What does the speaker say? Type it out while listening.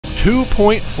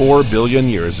2.4 billion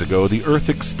years ago, the Earth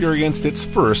experienced its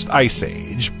first ice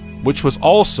age, which was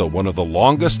also one of the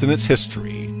longest in its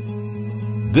history.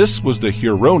 This was the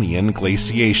Huronian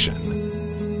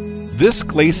Glaciation. This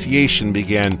glaciation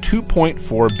began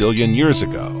 2.4 billion years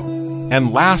ago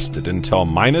and lasted until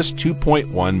minus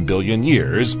 2.1 billion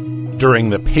years during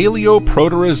the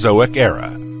Paleo-Proterozoic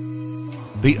era.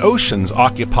 The oceans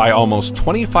occupy almost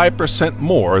 25%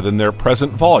 more than their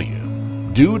present volume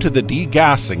due to the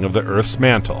degassing of the Earth's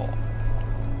mantle.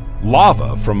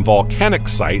 Lava from volcanic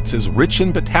sites is rich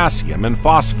in potassium and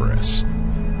phosphorus,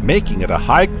 making it a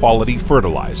high-quality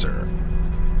fertilizer.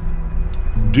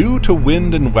 Due to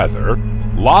wind and weather,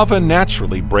 lava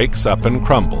naturally breaks up and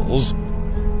crumbles.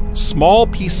 Small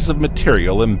pieces of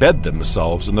material embed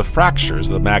themselves in the fractures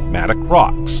of the magmatic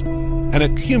rocks and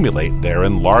accumulate there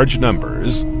in large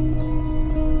numbers.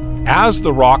 As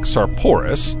the rocks are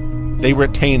porous, they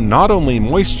retain not only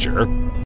moisture,